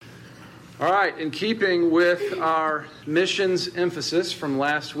All right, in keeping with our missions emphasis from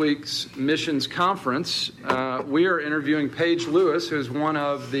last week's missions conference, we are interviewing Paige Lewis, who is one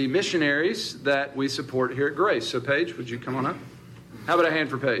of the missionaries that we support here at Grace. So, Paige, would you come on up? How about a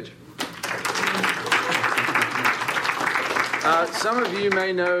hand for Paige? Some of you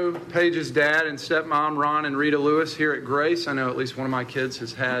may know Paige's dad and stepmom, Ron and Rita Lewis, here at Grace. I know at least one of my kids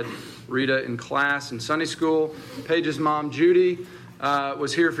has had Rita in class in Sunday school. Paige's mom, Judy,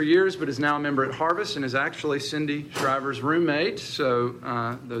 was here for years, but is now a member at Harvest and is actually Cindy Shriver's roommate. So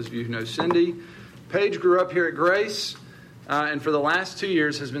those of you who know Cindy. Paige grew up here at Grace and for the last 2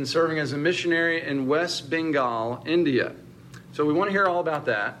 years has been serving as a missionary in West Bengal, India. So we want to hear all about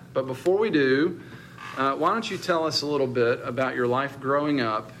that. But before we do, why don't you tell us a little bit about your life growing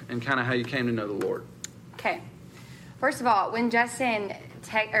up and kind of how you came to know the Lord? Okay. First of all, when Justin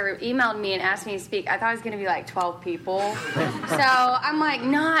emailed me and asked me to speak, I thought it was going to be like 12 people. So I'm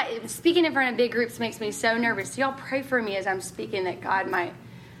like, speaking in front of big groups makes me so nervous. So y'all pray for me as I'm speaking that God might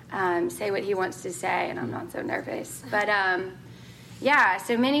say what he wants to say, and I'm not so nervous. But yeah,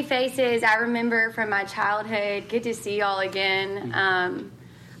 so many faces I remember from my childhood. Good to see y'all again.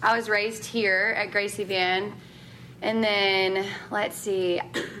 I was raised here at Grace Van, and then, let's see,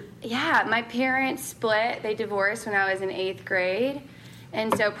 yeah, my parents split. They divorced when I was in 8th grade.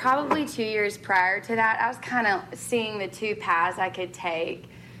 And so probably 2 years prior to that, I was kind of seeing the two paths I could take,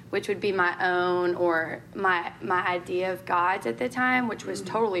 which would be my own or my idea of God's at the time, which was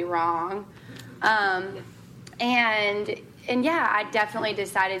totally wrong. And yeah, I definitely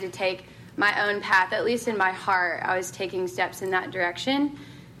decided to take my own path. At least in my heart, I was taking steps in that direction.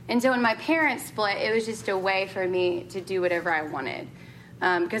 And so when my parents split, it was just a way for me to do whatever I wanted.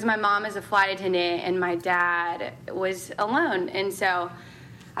 Because my mom is a flight attendant and my dad was alone. And so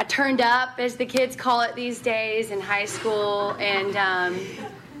I turned up, as the kids call it these days, in high school. And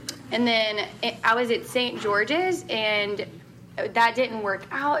then I was at St. George's, and that didn't work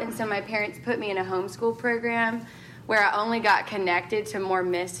out. And so my parents put me in a homeschool program where I only got connected to more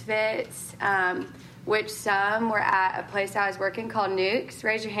misfits, which some were at a place I was working called Nukes.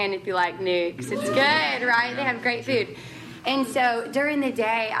 Raise your hand if you like Nukes. It's good, right? They have great food. And so during the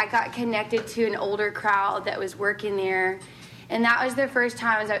day, I got connected to an older crowd that was working there. And that was the first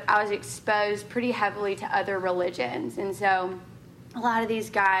time I was exposed pretty heavily to other religions. And so a lot of these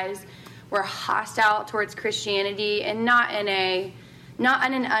guys were hostile towards Christianity, and not in an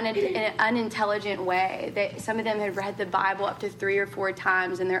unintelligent way. Some of them had read the Bible up to 3 or 4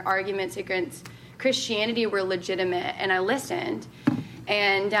 times, and their arguments against Christianity were legitimate, and I listened.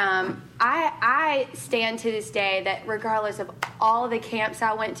 And I stand to this day that regardless of all the camps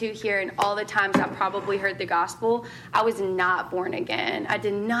I went to here and all the times I probably heard the gospel, I was not born again. I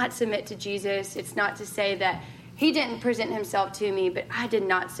did not submit to Jesus. It's not to say that he didn't present himself to me, but I did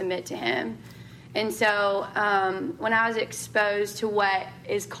not submit to him. And so when I was exposed to what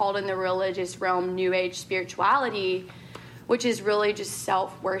is called in the religious realm New Age spirituality, which is really just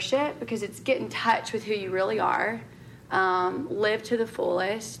self-worship, because it's get in touch with who you really are, live to the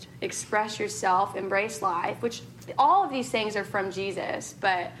fullest, express yourself, embrace life, which all of these things are from Jesus,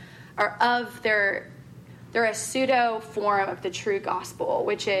 but they're a pseudo form of the true gospel,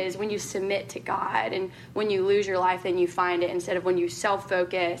 which is when you submit to God, and when you lose your life, then you find it, instead of when you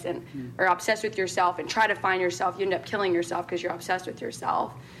self-focus and are obsessed with yourself and try to find yourself, you end up killing yourself because you're obsessed with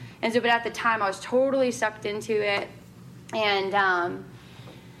yourself. And so, but at the time, I was totally sucked into it, and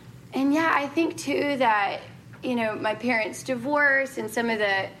yeah, I think too that, you know, my parents' divorce and some of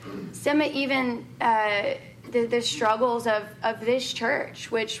even the struggles of this church,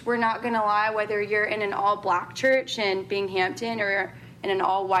 which we're not going to lie, whether you're in an all-black church in Binghamton or in an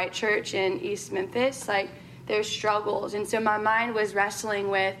all-white church in East Memphis, like, there's struggles. And so my mind was wrestling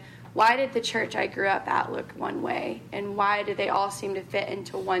with, why did the church I grew up at look one way? And why did they all seem to fit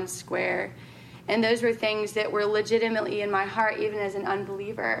into one square? And those were things that were legitimately in my heart, even as an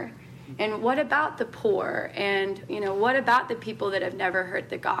unbeliever. And what about the poor? And, you know, what about the people that have never heard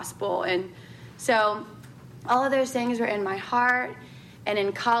the gospel? And so all of those things were in my heart. And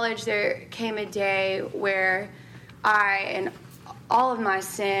in college, there came a day where and all of my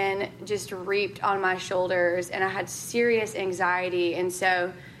sin just reaped on my shoulders, and I had serious anxiety. And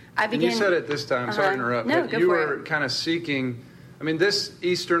so I began... And you said it this time, sorry to interrupt, no, but you were kind of seeking... I mean, this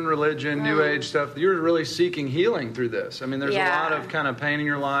Eastern religion, New Age stuff, you're really seeking healing through this. I mean, there's a lot of kind of pain in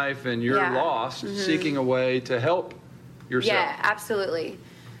your life, and you're lost, seeking a way to help yourself. Yeah, absolutely.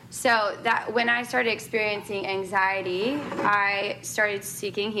 So that when I started experiencing anxiety, I started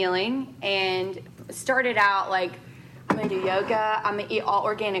seeking healing, and started out like, I'm going to do yoga, I'm going to eat all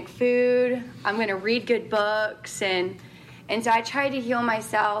organic food, I'm going to read good books, and so I tried to heal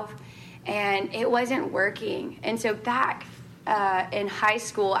myself. and it wasn't working. And so back in high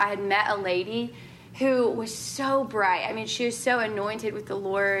school, I had met a lady who was so bright. I mean, she was so anointed with the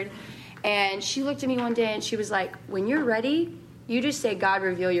Lord. And she looked at me one day and she was like, when you're ready, you just say, God,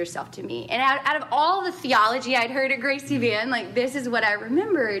 reveal yourself to me. And out of all the theology I'd heard at Gracie Van, like, this is what I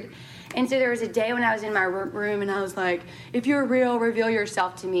remembered. And so there was a day when I was in my room and I was like, if you're real, reveal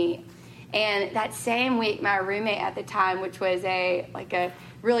yourself to me. And that same week, my roommate at the time, which was a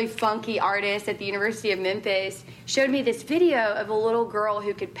really funky artist at the University of Memphis, showed me this video of a little girl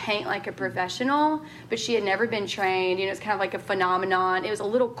who could paint like a professional, but she had never been trained. You know, it's kind of like a phenomenon. It was a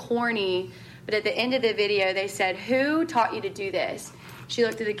little corny, but at the end of the video, they said, who taught you to do this? She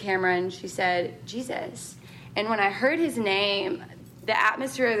looked at the camera and she said, Jesus. And when I heard his name, the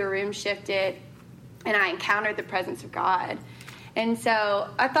atmosphere of the room shifted, and I encountered the presence of God. And so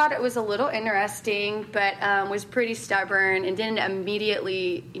I thought it was a little interesting, but was pretty stubborn and didn't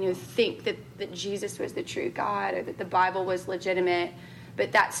immediately, think that Jesus was the true God or that the Bible was legitimate.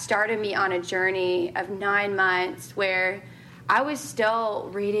 But that started me on a journey of 9 months where I was still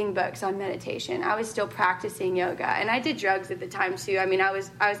reading books on meditation. I was still practicing yoga, and I did drugs at the time too. I mean, I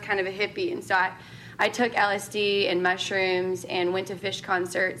was kind of a hippie, and so I took LSD and mushrooms and went to Fish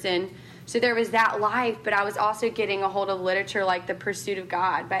concerts, and so there was that life, but I was also getting a hold of literature like The Pursuit of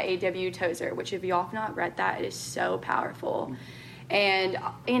God by A.W. Tozer, which if you all have not read that, it is so powerful. And,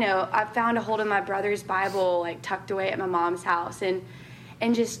 I found a hold of my brother's Bible, like tucked away at my mom's house. And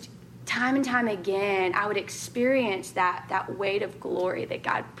just time and time again, I would experience that weight of glory that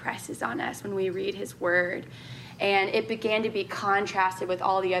God presses on us when we read his word. And it began to be contrasted with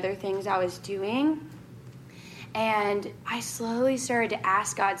all the other things I was doing. And I slowly started to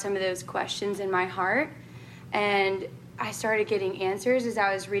ask God some of those questions in my heart. And I started getting answers as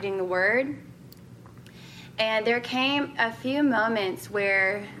I was reading the Word. And there came a few moments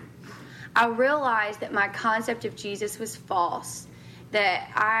where I realized that my concept of Jesus was false. That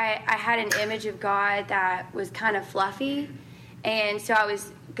I had an image of God that was kind of fluffy. And so I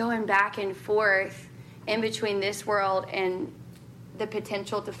was going back and forth in between this world and the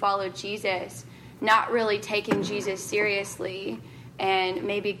potential to follow Jesus, not really taking Jesus seriously, and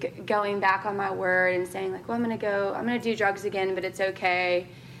maybe going back on my word and saying like, well, I'm going to do drugs again, but it's okay.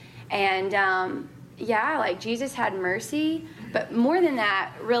 And like Jesus had mercy, but more than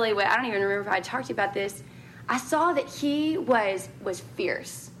that, really, I don't even remember if I talked to you about this. I saw that he was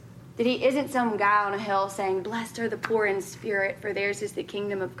fierce, that he isn't some guy on a hill saying, blessed are the poor in spirit, for theirs is the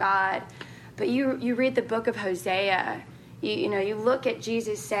kingdom of God. But you read the book of Hosea. You look at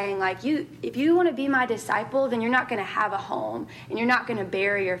Jesus saying, like, if you want to be my disciple, then you're not going to have a home, and you're not going to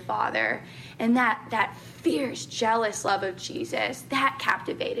bury your father. And that fierce, jealous love of Jesus, that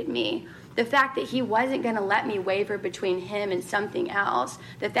captivated me. The fact that he wasn't going to let me waver between him and something else.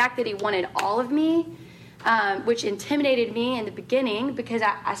 The fact that he wanted all of me, which intimidated me in the beginning, because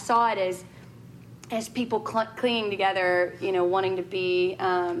I saw it as people clinging together, wanting to be...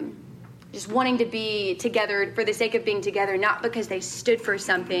 just wanting to be together for the sake of being together, not because they stood for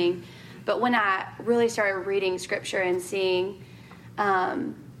something. But when I really started reading Scripture and seeing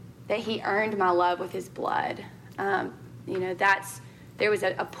that he earned my love with his blood, there was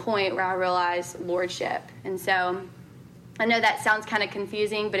a point where I realized lordship. And so I know that sounds kind of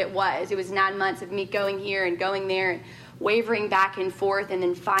confusing, but it was. It was 9 months of me going here and going there and wavering back and forth, and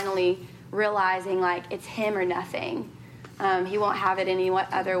then finally realizing, like, it's him or nothing. He won't have it any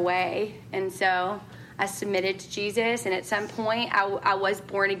other way. And so I submitted to Jesus, and at some point I was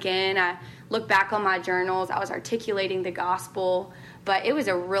born again. I look back on my journals. I was articulating the gospel, but it was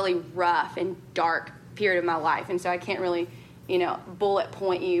a really rough and dark period of my life, and so I can't really, bullet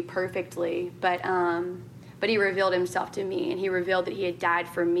point you perfectly. But he revealed himself to me, and he revealed that he had died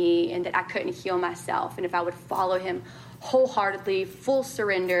for me and that I couldn't heal myself, and if I would follow him wholeheartedly, full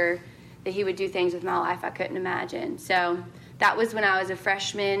surrender, that he would do things with my life I couldn't imagine. So that was when I was a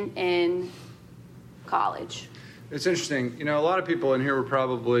freshman in college. It's interesting. A lot of people in here were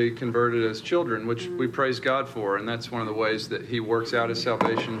probably converted as children, which we praise God for, and that's one of the ways that he works out his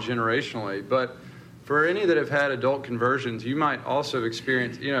salvation generationally. But for any that have had adult conversions, you might also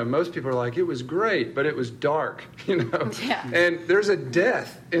experience, most people are like, it was great, but it was dark, Yeah. And there's a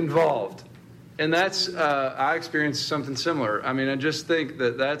death involved. And that's, I experienced something similar. I mean, I just think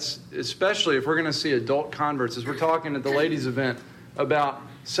that's, especially if we're going to see adult converts, as we're talking at the ladies' event about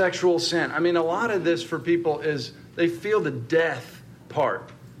sexual sin. I mean, a lot of this for people is they feel the death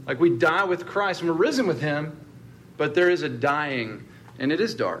part. Like we die with Christ and we're risen with him, but there is a dying, and it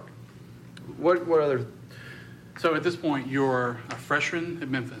is dark. What other? So at this point, you're a freshman at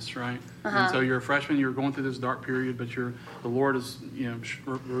Memphis, right? And so you're a freshman. You're going through this dark period, but the Lord is,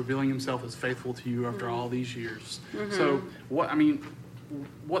 revealing Himself as faithful to you after all these years. So what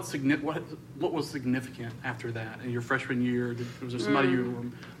was significant after that in your freshman year? Was there somebody you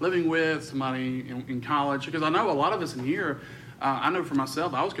were living with, somebody in college? Because I know a lot of us in here. I know for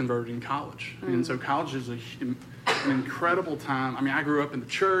myself, I was converted in college, and so college is an incredible time. I mean, I grew up in the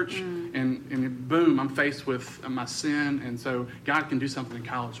church, and boom, I'm faced with my sin, and so God can do something in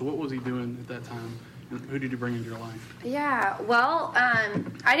college. So what was He doing at that time? Who did He bring into your life? Yeah, well,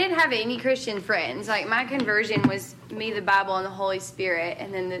 I didn't have any Christian friends. Like, my conversion was me, the Bible, and the Holy Spirit,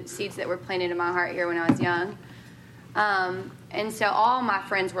 and then the seeds that were planted in my heart here when I was young. And so all my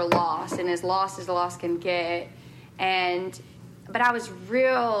friends were lost lost can get, but I was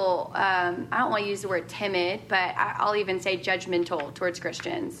real, I don't want to use the word timid, but I'll even say judgmental towards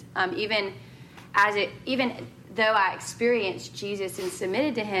Christians. Even though I experienced Jesus and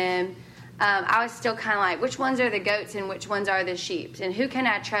submitted to Him, I was still kind of like, which ones are the goats and which ones are the sheep? And who can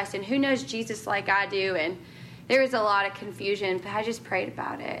I trust? And who knows Jesus like I do? And there was a lot of confusion, but I just prayed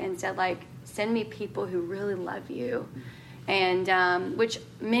about it and said, like, send me people who really love you. And which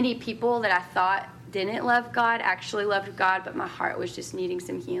many people that I thought didn't love God actually loved God, but my heart was just needing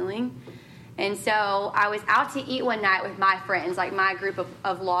some healing. And so I was out to eat one night with my friends, like my group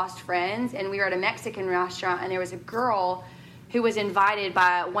of lost friends, and we were at a Mexican restaurant, and there was a girl who was invited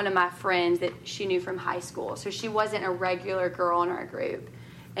by one of my friends that she knew from high school. So she wasn't a regular girl in our group.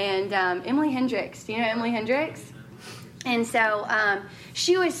 And Emily Hendricks, do you know Emily Hendricks? And so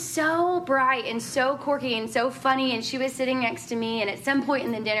she was so bright and so quirky and so funny, and she was sitting next to me, and at some point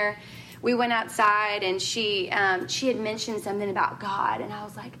in the dinner, we went outside, and she had mentioned something about God, and I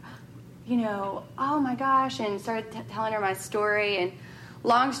was like, oh my gosh, and started telling her my story. And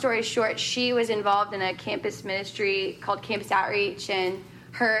long story short, she was involved in a campus ministry called Campus Outreach, and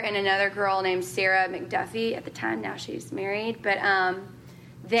her and another girl named Sarah McDuffie at the time, now she's married, but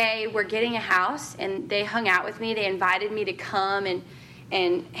they were getting a house, and they hung out with me. They invited me to come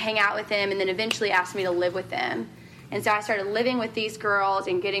and hang out with them, and then eventually asked me to live with them. And so I started living with these girls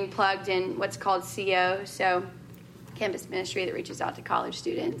and getting plugged in what's called CO, so campus ministry that reaches out to college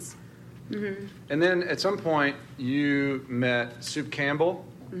students. And then at some point, you met Soup Campbell.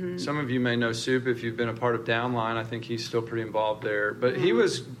 Some of you may know Soup if you've been a part of Downline. I think he's still pretty involved there. But he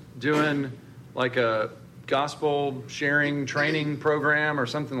was doing like a gospel sharing training program or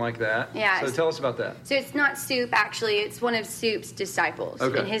something like that. Yeah. So tell us about that. So it's not Soup, actually. It's one of Soup's disciples.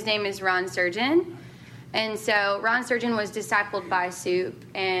 Okay. And his name is Ron Surgeon. And so Ron Surgeon was discipled by Soup,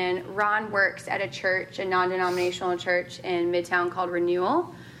 and Ron works at a church, a non-denominational church in Midtown called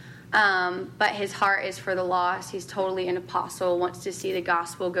Renewal. But his heart is for the lost. He's totally an apostle, wants to see the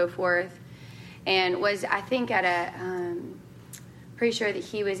gospel go forth, and was, I think, pretty sure that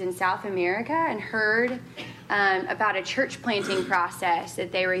he was in South America and heard about a church planting process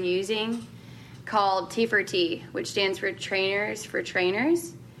that they were using called T4T, which stands for Trainers for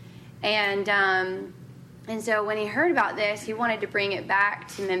Trainers. And so when he heard about this, he wanted to bring it back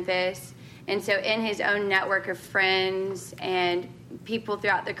to Memphis. And so in his own network of friends and people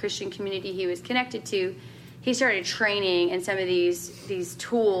throughout the Christian community he was connected to, he started training in some of these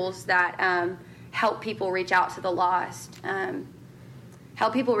tools that help people reach out to the lost.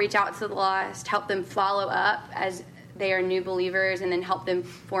 Help them follow up as they are new believers, and then help them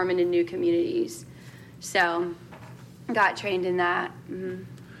form into new communities. So got trained in that.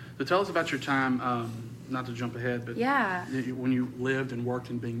 So tell us about your time, not to jump ahead, but when you lived and worked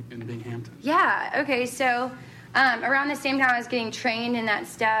in Binghamton. Yeah, okay, so around the same time I was getting trained in that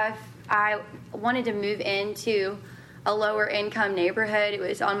stuff, I wanted to move into a lower income neighborhood. It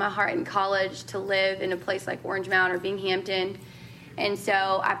was on my heart in college to live in a place like Orange Mound or Binghamton. And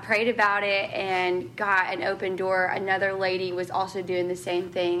so I prayed about it and got an open door. Another lady was also doing the same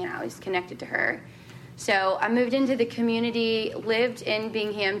thing, and I was connected to her. So I moved into the community, lived in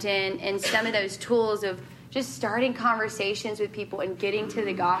Binghamton, and some of those tools of just starting conversations with people and getting to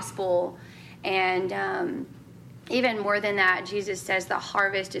the gospel. And even more than that, Jesus says the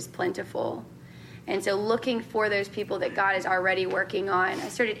harvest is plentiful. And so looking for those people that God is already working on, I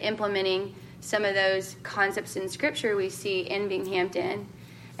started implementing some of those concepts in Scripture we see in Binghamton.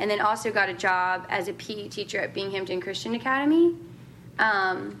 And then also got a job as a PE teacher at Binghamton Christian Academy,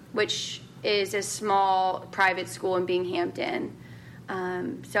 which is a small private school in Binghamton.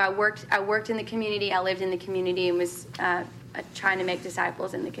 So I worked in the community, I lived in the community, and was trying to make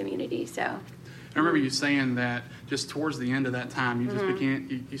disciples in the community. So I remember you saying that just towards the end of that time, you just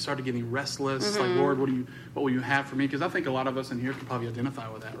you started getting restless. Like, Lord, what will you have for me? Because I think a lot of us in here can probably identify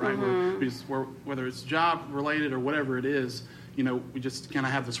with that, right? Whether it's job related or whatever it is, we just kind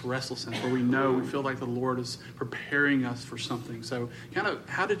of have this restlessness where we feel like the Lord is preparing us for something. So kind of,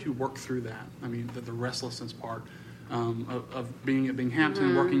 how did you work through that? I mean, the restlessness part of being at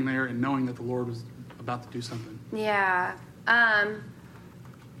Binghamton, working there, and knowing that the Lord was about to do something. Yeah.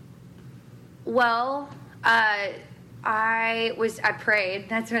 Well, I prayed.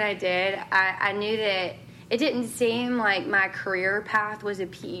 That's what I did. I knew that it didn't seem like my career path was a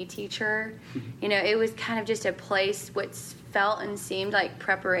PE teacher. It was kind of just a place what felt and seemed like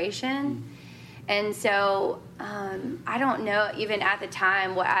preparation. And so I don't know even at the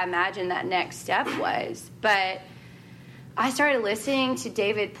time what I imagined that next step was, but I started listening to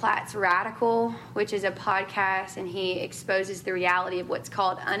David Platt's Radical, which is a podcast, and he exposes the reality of what's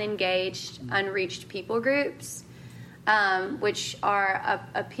called unengaged, unreached people groups, which are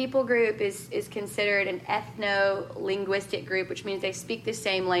a people group is considered an ethno-linguistic group, which means they speak the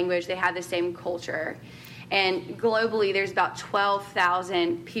same language, they have the same culture. And globally, there's about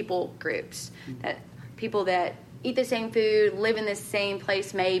 12,000 people groups, people that eat the same food, live in the same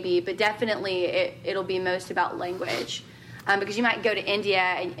place maybe, but definitely it'll be most about language. Because you might go to India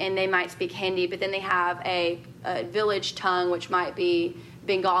and they might speak Hindi, but then they have a village tongue, which might be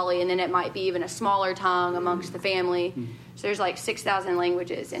Bengali, and then it might be even a smaller tongue amongst the family. So there's like 6,000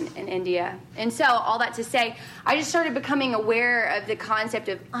 languages in India. And so all that to say, I just started becoming aware of the concept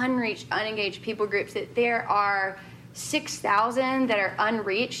of unreached, unengaged people groups, that there are 6,000 that are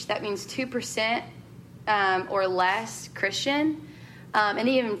unreached. That means 2% or less Christian. And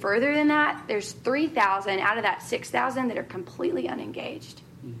even further than that, there's 3,000 out of that 6,000 that are completely unengaged.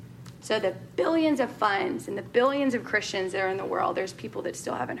 So the billions of funds and the billions of Christians that are in the world, there's people that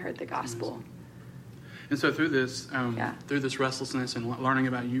still haven't heard the gospel. And so through this restlessness and learning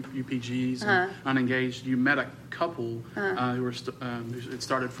about UPGs and unengaged, you met a couple who had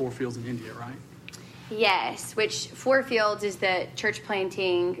started Four Fields in India, right? Yes, which Four Fields is the church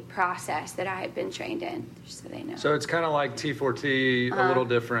planting process that I had been trained in, just so they know. So it's kind of like T4T, a little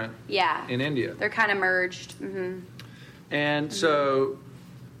different in India. They're kind of merged. And so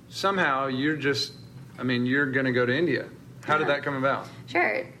somehow you're going to go to India. How did that come about?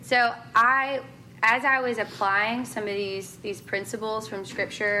 Sure. So as I was applying some of these principles from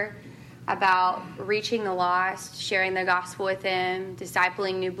Scripture about reaching the lost, sharing the gospel with them,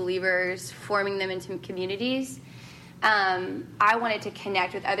 discipling new believers, forming them into communities, I wanted to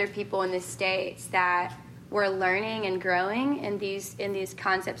connect with other people in the States that were learning and growing in these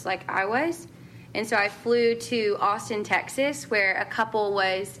concepts like I was. And so I flew to Austin, Texas, where a couple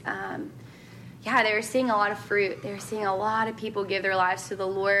was, they were seeing a lot of fruit. They were seeing a lot of people give their lives to the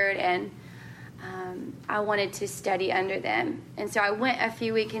Lord, and I wanted to study under them. And so I went a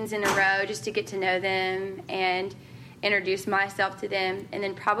few weekends in a row just to get to know them and introduce myself to them. And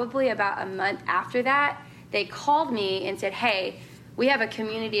then probably about a month after that, they called me and said, hey, we have a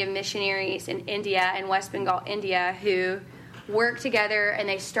community of missionaries in India, in West Bengal, India, who work together, and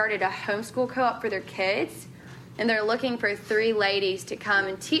they started a homeschool co-op for their kids. And they're looking for 3 ladies to come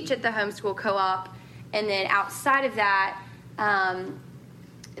and teach at the homeschool co-op. And then outside of that,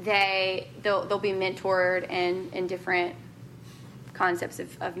 they'll be mentored in different concepts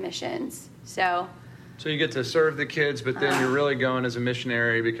of missions. So you get to serve the kids, but then you're really going as a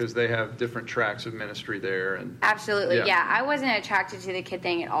missionary because they have different tracks of ministry there. And absolutely, yeah. I wasn't attracted to the kid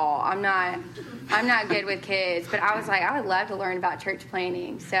thing at all. I'm not good with kids, but I was like, I would love to learn about church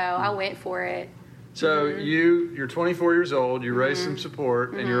planning, so I went for it. So you're 24 years old. You raised some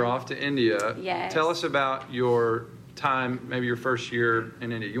support, and you're off to India. Yes. Tell us about your time, maybe your first year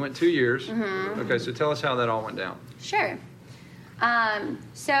in India. You went 2 years. Okay, so tell us how that all went down. Sure.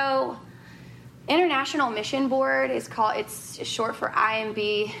 So International Mission Board it's short for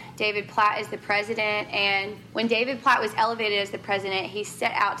IMB. David Platt is the president, and when David Platt was elevated as the president, he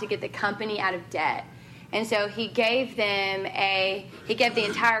set out to get the company out of debt. And so he gave the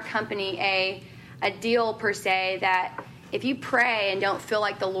entire company a deal per se that if you pray and don't feel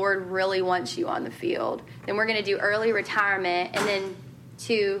like the Lord really wants you on the field, then we're going to do early retirement, and then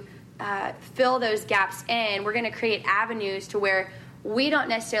to fill those gaps in, we're going to create avenues to where we don't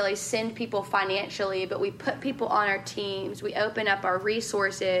necessarily send people financially, but we put people on our teams. We open up our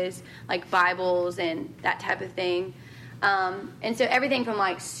resources like Bibles and that type of thing. And so everything from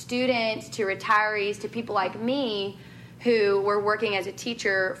like students to retirees to people like me who were working as a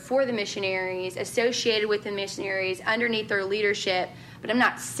teacher for the missionaries, associated with the missionaries, underneath their leadership, but I'm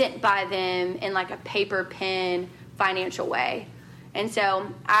not sent by them in like a paper pen financial way. And so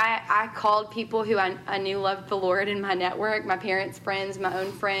I called people who I knew loved the Lord in my network, my parents' friends, my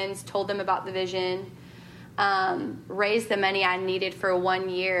own friends, told them about the vision, raised the money I needed for 1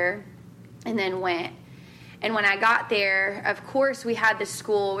 year, and then went. And when I got there, of course, we had the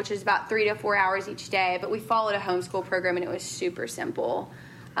school, which is about 3 to 4 hours each day, but we followed a homeschool program, and it was super simple.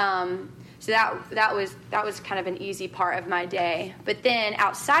 So that was kind of an easy part of my day. But then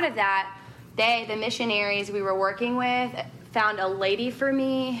outside of that, the missionaries we were working with found a lady for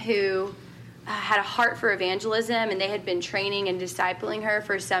me who had a heart for evangelism, and they had been training and discipling her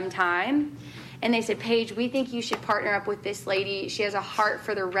for some time. And they said, Paige, we think you should partner up with this lady. She has a heart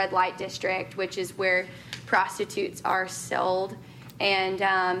for the red light district, which is where prostitutes are sold. And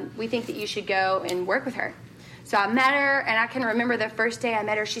we think that you should go and work with her. So I met her, and I can remember the first day I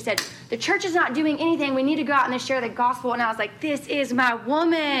met her, she said, the church is not doing anything. We need to go out and share the gospel. And I was like, this is my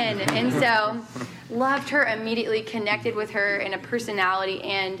woman. And so loved her immediately, connected with her in a personality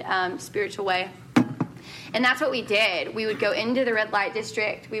and spiritual way. And that's what we did. We would go into the red light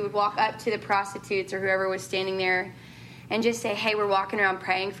district. We would walk up to the prostitutes or whoever was standing there and just say, hey, we're walking around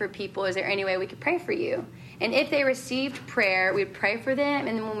praying for people. Is there any way we could pray for you? And if they received prayer, we'd pray for them.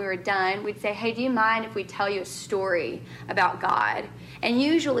 And then when we were done, we'd say, hey, do you mind if we tell you a story about God? And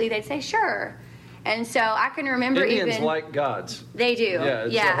usually they'd say, sure. And so I can remember Indians like gods. They do. Yeah,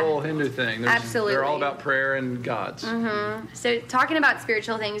 it's a whole Hindu thing. Absolutely. They're all about prayer and gods. Mm-hmm. So talking about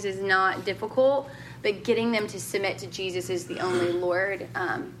spiritual things is not difficult, but getting them to submit to Jesus is the only Lord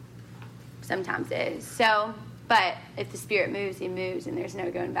sometimes is. So, but if the Spirit moves, He moves, and there's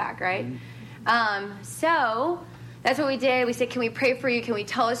no going back, right? Mm-hmm. So that's what we did. We said, can we pray for you? Can we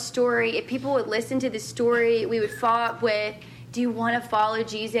tell a story? If people would listen to the story, we would follow up with, do you want to follow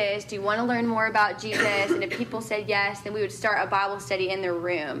Jesus? Do you want to learn more about Jesus? And if people said yes, then we would start a Bible study in their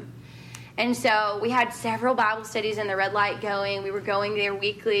room. And so we had several Bible studies in the red light going. We were going there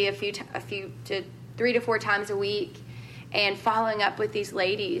weekly, a few to 3 to 4 times a week, and following up with these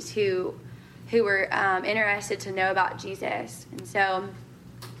ladies who were interested to know about Jesus. And so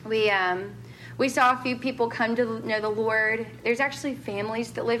we saw a few people come to know the Lord. There's actually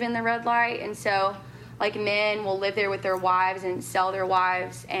families that live in the red light, and so like men will live there with their wives and sell their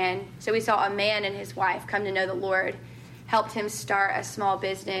wives. And so we saw a man and his wife come to know the Lord, helped him start a small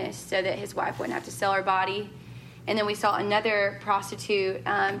business so that his wife wouldn't have to sell her body. And then we saw another prostitute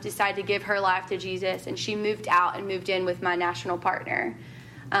decide to give her life to Jesus, and she moved out and moved in with my national partner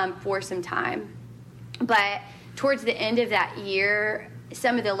for some time. But towards the end of that year,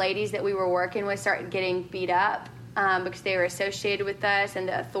 some of the ladies that we were working with started getting beat up because they were associated with us, and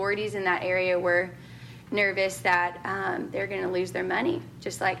the authorities in that area were nervous that they're going to lose their money,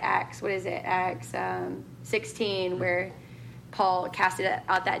 just like Acts 16, where Paul casted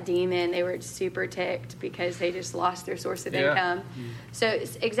out that demon. They were super ticked because they just lost their source of income. Mm-hmm. So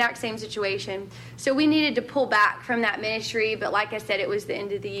it's exact same situation. So we needed to pull back from that ministry, but like I said, it was the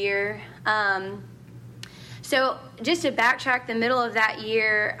end of the year. So just to backtrack, the middle of that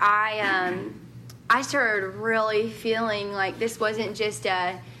year, I started really feeling like this wasn't just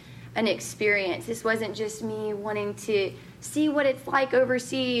an experience. This wasn't just me wanting to see what it's like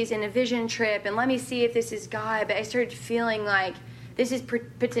overseas in a vision trip and let me see if this is God. But I started feeling like this is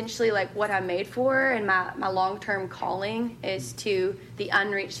potentially like what I'm made for, and my long-term calling is to the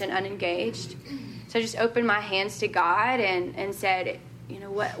unreached and unengaged. So I just opened my hands to God and said, you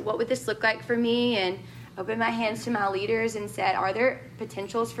know, what would this look like for me? And opened my hands to my leaders and said, are there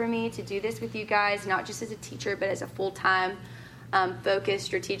potentials for me to do this with you guys, not just as a teacher, but as a full-time focused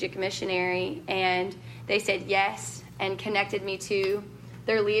strategic missionary? And they said yes, and connected me to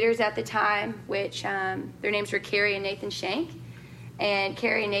their leaders at the time, which their names were Carrie and Nathan Shank. And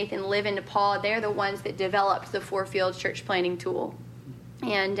Carrie and Nathan live in Nepal. They're the ones that developed the 4-field church planting tool.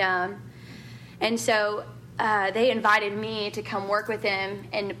 And so they invited me to come work with them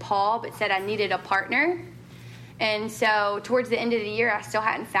in Nepal, but said I needed a partner. And so towards the end of the year, I still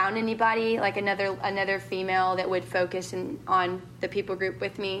hadn't found anybody, like another female that would focus on the people group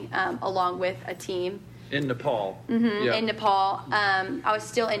with me, along with a team. In Nepal. Mm-hmm, yeah. In Nepal. I was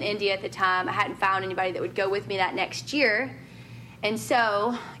still in India at the time. I hadn't found anybody that would go with me that next year. And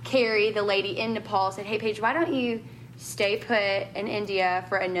so Carrie, the lady in Nepal, said, hey, Paige, why don't you stay put in India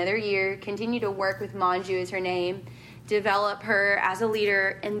for another year, continue to work with Manju, is her name, develop her as a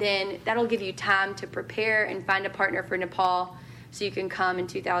leader, and then that'll give you time to prepare and find a partner for Nepal so you can come in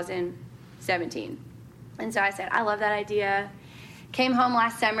 2017. And so I said, I love that idea. Came home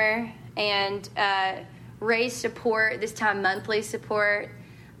last summer and raised support, this time monthly support,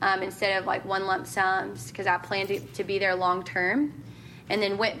 instead of like one lump sums, because I planned to be there long term. and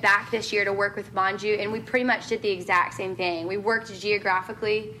then went back this year to work with Manju, and we pretty much did the exact same thing. We worked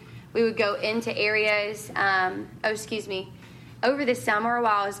geographically. We would go into areas. Over the summer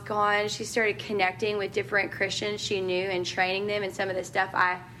while I was gone, she started connecting with different Christians she knew and training them in some of the stuff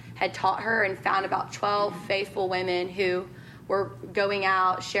I had taught her, and found about 12 faithful women who were going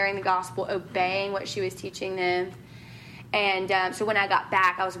out, sharing the gospel, obeying what she was teaching them. And so when I got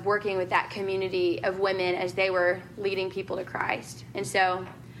back, I was working with that community of women as they were leading people to Christ. And so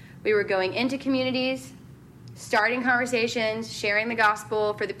we were going into communities, starting conversations, sharing the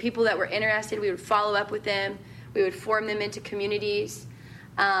gospel. For the people that were interested, we would follow up with them. We would form them into communities,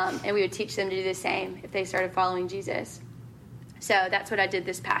 and we would teach them to do the same if they started following Jesus. So that's what I did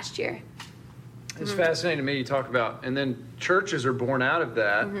this past year. It's fascinating to me. You talk about, and then churches are born out of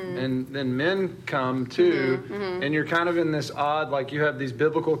that, and then men come too, and you're kind of in this odd, like you have these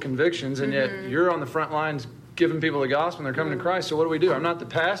biblical convictions, and yet you're on the front lines giving people the gospel, and they're coming to Christ. So what do? I'm not the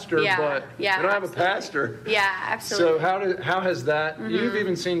pastor, but we don't have a pastor. Yeah, absolutely. So how has that? You've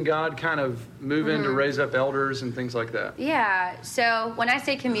even seen God kind of move in to raise up elders and things like that. Yeah. So when I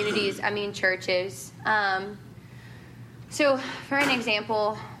say communities, I mean churches. So for an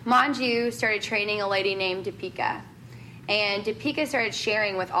example, Manju started training a lady named Deepika. And Deepika started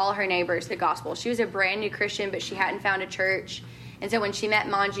sharing with all her neighbors the gospel. She was a brand new Christian, but she hadn't found a church. And so when she met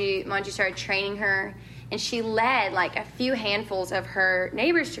Manju started training her. And she led like a few handfuls of her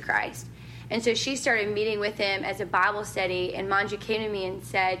neighbors to Christ. And so she started meeting with them as a Bible study. And Manju came to me and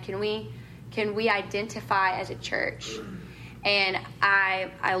said, can we identify as a church? And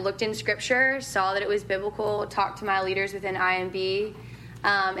I looked in Scripture, saw that it was biblical, talked to my leaders within IMB,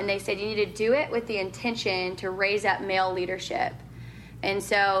 and they said, you need to do it with the intention to raise up male leadership. And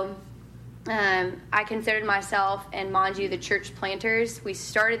so I considered myself and Manju the church planters. We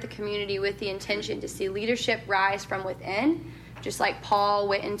started the community with the intention to see leadership rise from within, just like Paul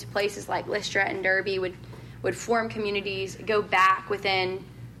went into places like Lystra and Derbe, would form communities, go back within,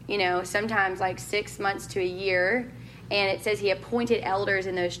 sometimes like 6 months to a year. And it says he appointed elders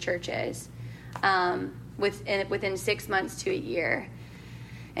in those churches within 6 months to a year.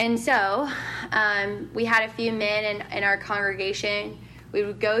 And so we had a few men in our congregation. We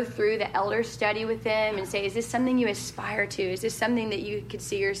would go through the elder study with them and say, is this something you aspire to? Is this something that you could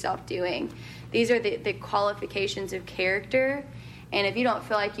see yourself doing? These are the qualifications of character. And if you don't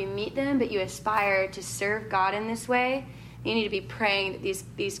feel like you meet them, but you aspire to serve God in this way, you need to be praying that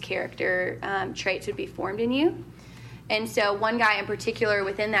these character traits would be formed in you. And so one guy in particular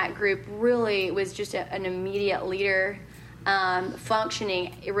within that group really was just an immediate leader,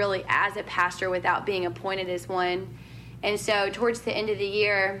 functioning really as a pastor without being appointed as one. And so towards the end of the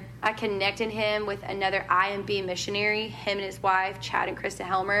year, I connected him with another IMB missionary, him and his wife, Chad and Krista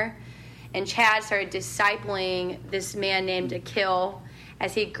Helmer. And Chad started discipling this man named Akil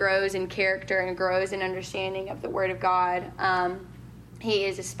as he grows in character and grows in understanding of the Word of God. He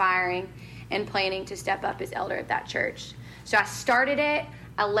is aspiring and planning to step up as elder at that church. So I started it.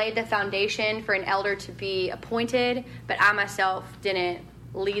 I laid the foundation for an elder to be appointed, but I myself didn't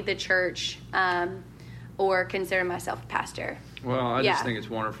lead the church or consider myself a pastor. Well, I just think it's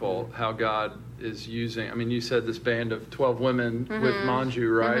wonderful how God is using, you said this band of 12 women with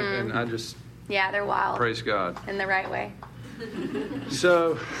Manju, right? And I just... Yeah, they're wild. Praise God. In the right way.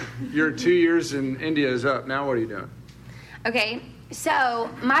 So your 2 years in India is up. Now what are you doing? Okay. So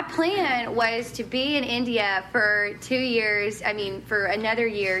my plan was to be in India for 2 years, for another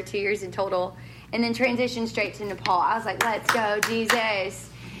year, 2 years in total, and then transition straight to Nepal. I was like, let's go, Jesus.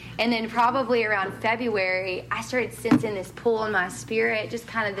 And then probably around February, I started sensing this pull in my spirit, just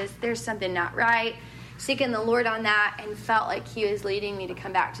kind of this, there's something not right, seeking the Lord on that, and felt like he was leading me to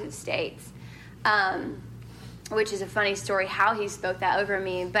come back to the States, which is a funny story how he spoke that over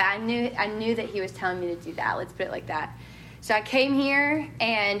me, but I knew that he was telling me to do that. Let's put it like that. So I came here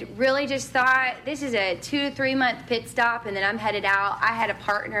and really just thought, this is a 2 to 3 month pit stop, and then I'm headed out. I had a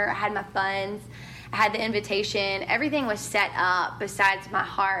partner. I had my funds. I had the invitation. Everything was set up besides my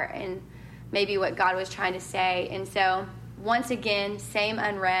heart and maybe what God was trying to say. And so once again, same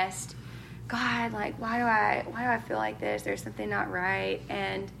unrest. God, like, why do I feel like this? There's something not right.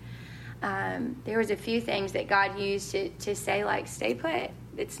 And there was a few things that God used to say, like, stay put.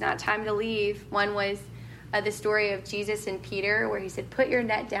 It's not time to leave. One was the story of Jesus and Peter, where he said, put your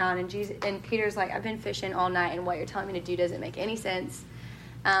net down. And Peter's like, I've been fishing all night, and what you're telling me to do doesn't make any sense.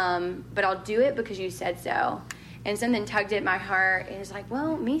 But I'll do it because you said so. And something tugged at my heart, and it's like,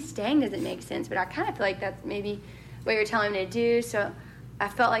 well, me staying doesn't make sense, but I kind of feel like that's maybe what you're telling me to do. So I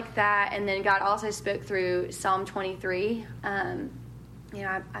felt like that. And then God also spoke through Psalm 23.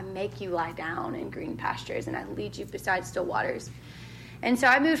 I make you lie down in green pastures, and I lead you beside still waters. And so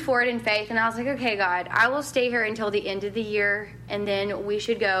I moved forward in faith, and I was like, okay, God, I will stay here until the end of the year, and then we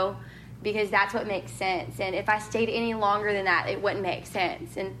should go, because that's what makes sense. And if I stayed any longer than that, it wouldn't make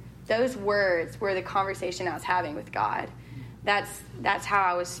sense. And those words were the conversation I was having with God. That's how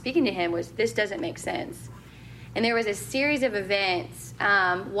I was speaking to him, was this doesn't make sense. And there was a series of events.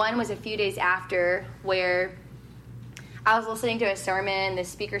 One was a few days after, where I was listening to a sermon. The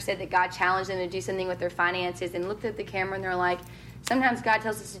speaker said that God challenged them to do something with their finances, and looked at the camera, and they're like, sometimes God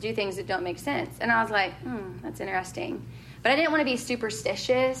tells us to do things that don't make sense. And I was like, that's interesting. But I didn't want to be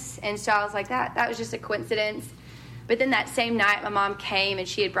superstitious, and so I was like, that was just a coincidence. But then that same night, my mom came, and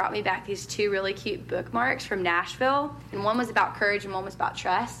she had brought me back these 2 really cute bookmarks from Nashville. And one was about courage, and one was about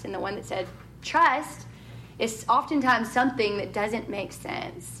trust. And the one that said trust is oftentimes something that doesn't make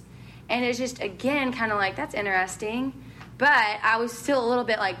sense. And it's just, again, kind of like, that's interesting. But I was still a little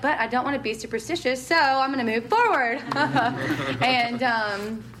bit like, but I don't want to be superstitious, so I'm going to move forward.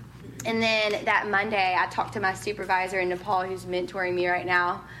 And then that Monday, I talked to my supervisor in Nepal, who's mentoring me right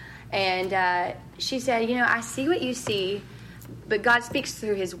now. And she said, I see what you see, but God speaks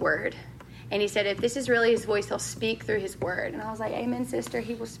through his word. And he said, if this is really his voice, he'll speak through his word. And I was like, amen, sister,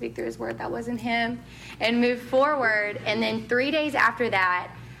 he will speak through his word. That wasn't him. And moved forward. And then 3 days after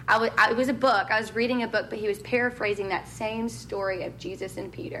that, it was a book. I was reading a book, but he was paraphrasing that same story of Jesus and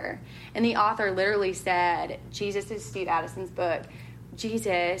Peter. And the author literally said, Jesus is Steve Addison's book,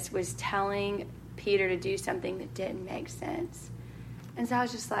 Jesus was telling Peter to do something that didn't make sense. And so I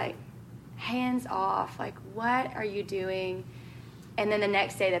was just like, hands off. Like, what are you doing? And then the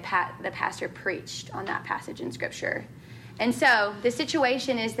next day, the pastor preached on that passage in Scripture. And so the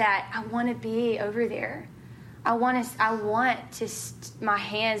situation is that I want to be over there. I want my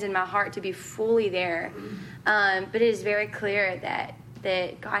hands and my heart to be fully there. But it is very clear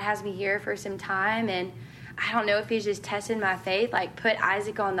that God has me here for some time, and I don't know if he's just testing my faith, like put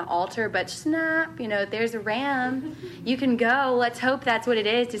Isaac on the altar, but snap, there's a ram. You can go. Let's hope that's what it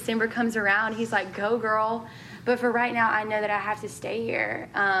is. December comes around. He's like, go, girl. But for right now, I know that I have to stay here.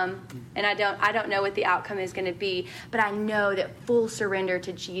 And I don't know what the outcome is going to be, but I know that full surrender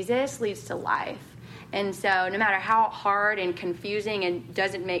to Jesus leads to life. And so no matter how hard and confusing and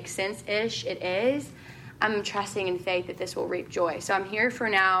doesn't make sense-ish it is, I'm trusting in faith that this will reap joy. So I'm here for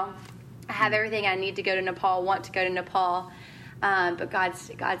now. I have everything I need to go to Nepal, want to go to Nepal, but God's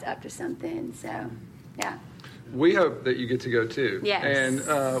up to something. So, yeah. We hope that you get to go too. Yes.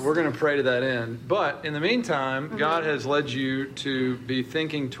 And we're going to pray to that end. But in the meantime, God has led you to be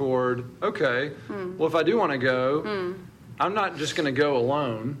thinking toward, okay, well, if I do want to go, I'm not just going to go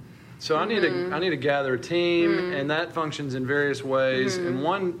alone. So I need to gather a team, and that functions in various ways. And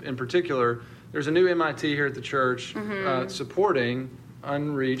one in particular, there's a new MIT here at the church supporting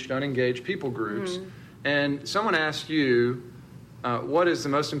unreached, unengaged people groups. And someone asked you, what is the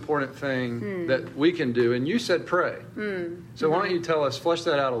most important thing that we can do? And you said pray. So why don't you tell us, flesh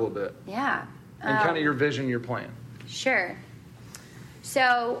that out a little bit. Yeah. And kind of your vision, your plan. Sure.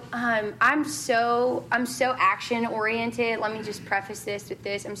 So I'm so action oriented. Let me just preface this with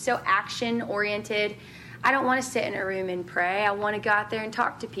this. I'm so action oriented. I don't want to sit in a room and pray. I want to go out there and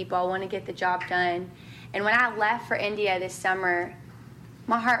talk to people. I want to get the job done. And when I left for India this summer,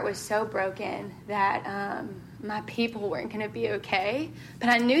 my heart was so broken that my people weren't going to be okay. But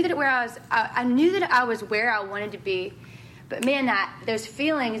I knew that I was where I wanted to be. But man, those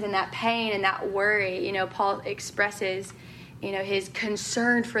feelings and that pain and that worry, Paul expresses, his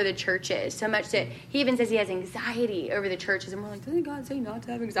concern for the churches so much that he even says he has anxiety over the churches. And we're like, doesn't God say not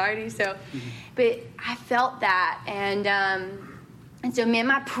to have anxiety? So, but I felt that. And so, man,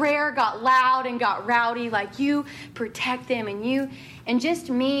 my prayer got loud and got rowdy, like, you protect them, and just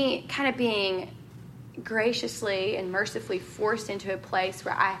me kind of being graciously and mercifully forced into a place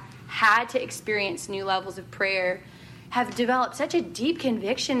where I had to experience new levels of prayer, have developed such a deep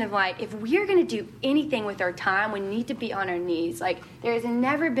conviction of, like, if we're going to do anything with our time, we need to be on our knees. Like, there has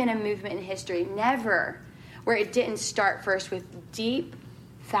never been a movement in history, never, where it didn't start first with deep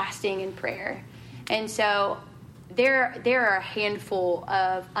fasting and prayer. And so there are a handful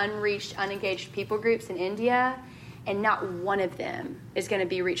of unreached, unengaged people groups in India, and not one of them is going to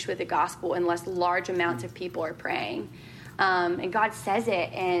be reached with the gospel unless large amounts of people are praying. And God says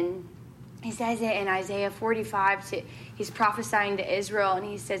it, and he says it in Isaiah 45. He's prophesying to Israel, and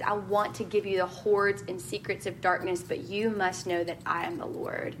he says, I want to give you the hordes and secrets of darkness, but you must know that I am the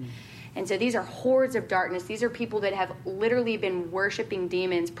Lord. And so these are hordes of darkness. These are people that have literally been worshiping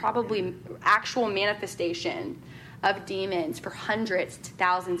demons, probably actual manifestation of demons for hundreds to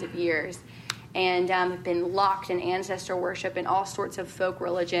thousands of years. and have been locked in ancestor worship and all sorts of folk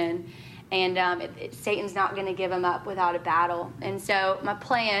religion. And Satan's not going to give them up without a battle. And so my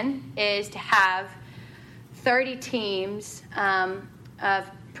plan is to have 30 teams of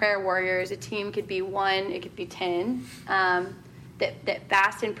prayer warriors. A team could be 1, it could be 10, that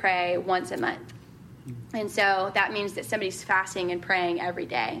fast and pray once a month. And so that means that somebody's fasting and praying every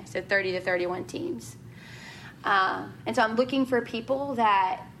day. So 30 to 31 teams. And so I'm looking for people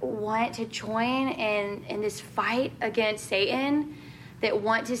that want to join in this fight against Satan, that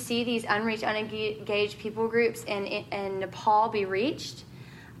want to see these unreached, unengaged people groups in Nepal be reached.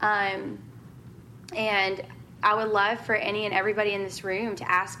 And I would love for any and everybody in this room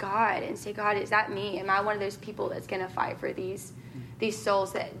to ask God and say, God, is that me? Am I one of those people that's going to fight for these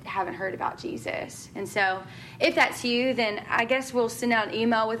souls that haven't heard about Jesus? And so if that's you, then I guess we'll send out an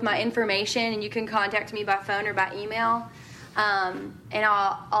email with my information, and you can contact me by phone or by email. And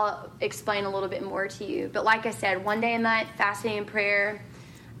I'll explain a little bit more to you. But like I said, 1 day a month, fasting and prayer.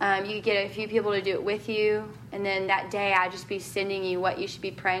 You get a few people to do it with you. And then that day, I'd just be sending you what you should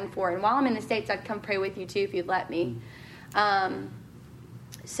be praying for. And while I'm in the States, I'd come pray with you too if you'd let me.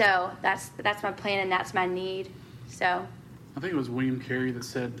 So that's my plan, and that's my need. So I think it was William Carey that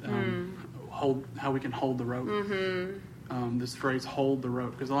said, how we can hold the rope. Mm-hmm. This phrase, hold the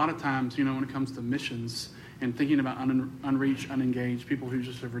rope. Because a lot of times, when it comes to missions and thinking about unreached, unengaged, people who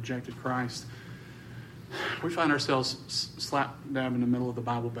just have rejected Christ, we find ourselves slap dab in the middle of the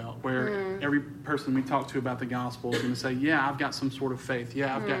Bible Belt, where every person we talk to about the gospel is going to say, yeah, I've got some sort of faith.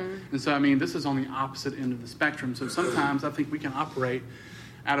 Yeah, I've got. And so, this is on the opposite end of the spectrum. So sometimes I think we can operate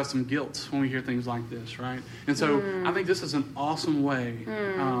out of some guilt when we hear things like this, right? And so I think this is an awesome way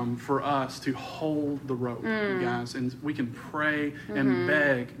for us to hold the rope, you guys. And we can pray and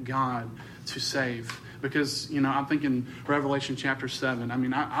beg God to save. Because, I'm thinking Revelation chapter 7.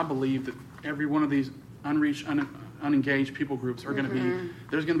 I believe that every one of these unreached, unengaged people groups are going to be,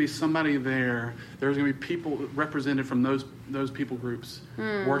 there's going to be somebody there. There's going to be people represented from those people groups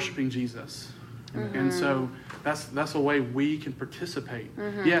worshiping Jesus. And so that's a way we can participate.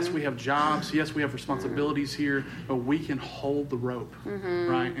 Yes, we have jobs. Yes, we have responsibilities here, but we can hold the rope,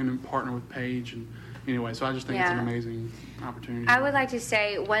 right? And partner with Paige. And anyway, so I just think it's an amazing opportunity. I would like to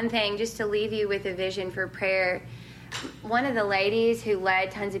say one thing, just to leave you with a vision for prayer. One of the ladies who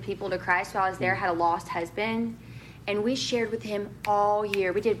led tons of people to Christ while I was there had a lost husband. And we shared with him all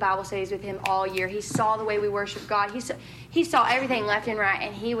year. We did Bible studies with him all year. He saw the way we worship God. He saw everything left and right,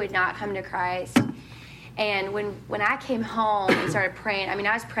 and he would not come to Christ. And when I came home and started praying,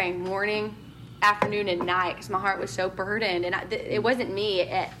 I was praying morning, afternoon, and night because my heart was so burdened. And it wasn't me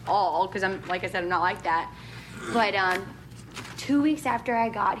at all because like I said, I'm not like that. But 2 weeks after I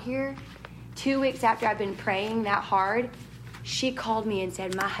got here, 2 weeks after I've been praying that hard, she called me and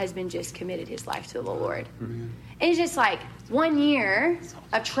said, my husband just committed his life to the Lord. Mm-hmm. It's just like 1 year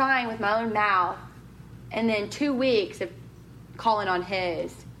of trying with my own mouth, and then 2 weeks of calling on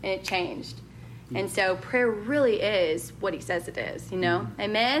his, and it changed. Mm-hmm. And so prayer really is what he says it is, Mm-hmm.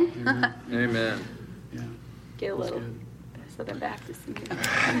 Amen? Amen. Amen. Yeah. Get a little Southern Baptist in here.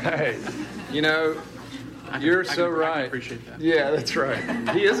 Hey, you're so right. I can appreciate that. Yeah, that's right.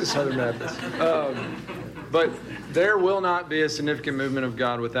 He is a Southern Baptist. But there will not be a significant movement of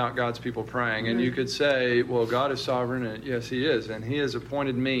God without God's people praying. And you could say, well, God is sovereign. And yes, he is. And he has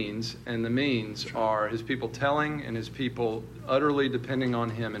appointed means. And the means are his people telling and his people utterly depending on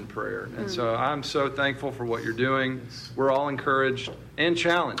him in prayer. And so I'm so thankful for what you're doing. We're all encouraged and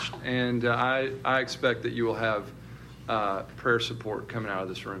challenged. And I expect that you will have prayer support coming out of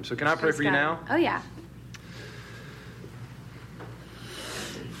this room. So can I pray for you now? Oh, yeah.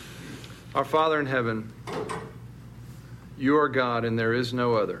 Our Father in heaven, you are God and there is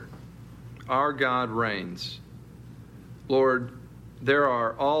no other. Our God reigns. Lord, there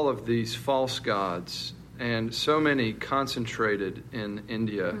are all of these false gods and so many concentrated in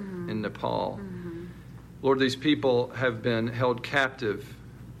India, in Nepal. Mm-hmm. Lord, these people have been held captive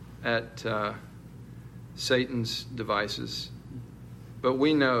at Satan's devices. But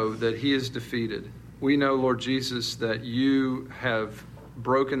we know that he is defeated. We know, Lord Jesus, that you have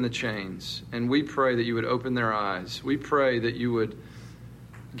broken the chains, and we pray that you would open their eyes. We pray that you would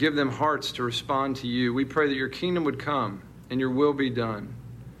give them hearts to respond to you. We pray that your kingdom would come and your will be done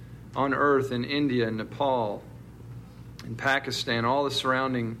on earth in India and Nepal, in Pakistan, all the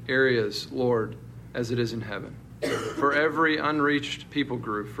surrounding areas, Lord, as it is in heaven. For every unreached people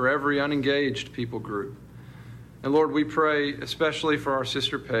group, for every unengaged people group. And Lord, we pray especially for our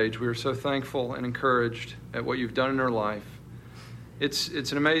sister Paige. We are so thankful and encouraged at what you've done in her life.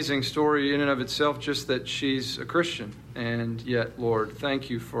 it's an amazing story in and of itself, just that she's a Christian. And yet, Lord, thank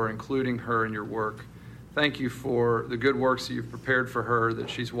you for including her in your work. Thank you for the good works that you've prepared for her that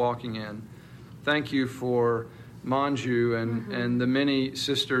she's walking in. Thank you for Manju and the many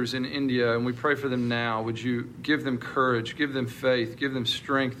sisters in India, and we pray for them now. Would you give them courage, give them faith, give them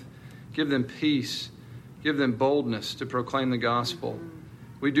strength, give them peace, give them boldness to proclaim the gospel.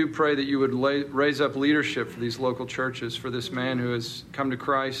 We do pray that you would raise up leadership for these local churches, for this man who has come to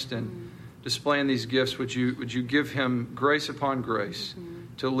Christ and displaying these gifts. Would you give him grace upon grace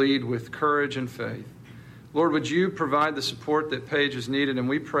to lead with courage and faith? Lord, would you provide the support that Paige has needed, and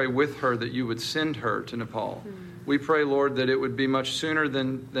we pray with her that you would send her to Nepal. We pray, Lord, that it would be much sooner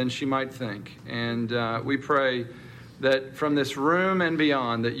than she might think. And we pray that from this room and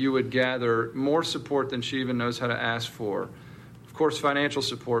beyond that you would gather more support than she even knows how to ask for. Of course, financial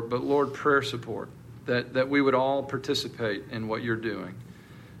support, but Lord, prayer support, that we would all participate in what you're doing.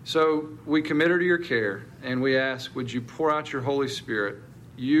 So we commit her to your care, and we ask, would you pour out your Holy Spirit?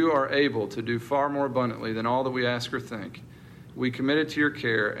 You are able to do far more abundantly than all that we ask or think. We commit it to your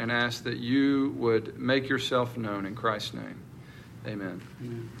care and ask that you would make yourself known in Christ's name. Amen.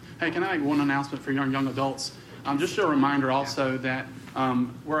 Amen. Hey, can I make one announcement for young adults? Just a reminder also that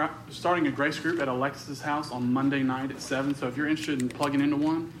we're starting a Grace group at Alexis's house on Monday night at 7. So if you're interested in plugging into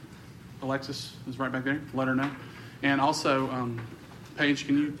one, Alexis is right back there. Let her know. And also, Paige,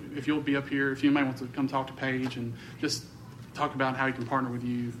 if you'll be up here, if you might want to come talk to Paige and just talk about how he can partner with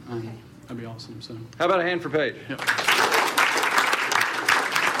you, that'd be awesome. So, how about a hand for Paige? Yep.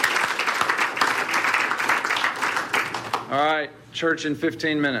 All right, church in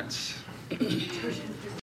 15 minutes.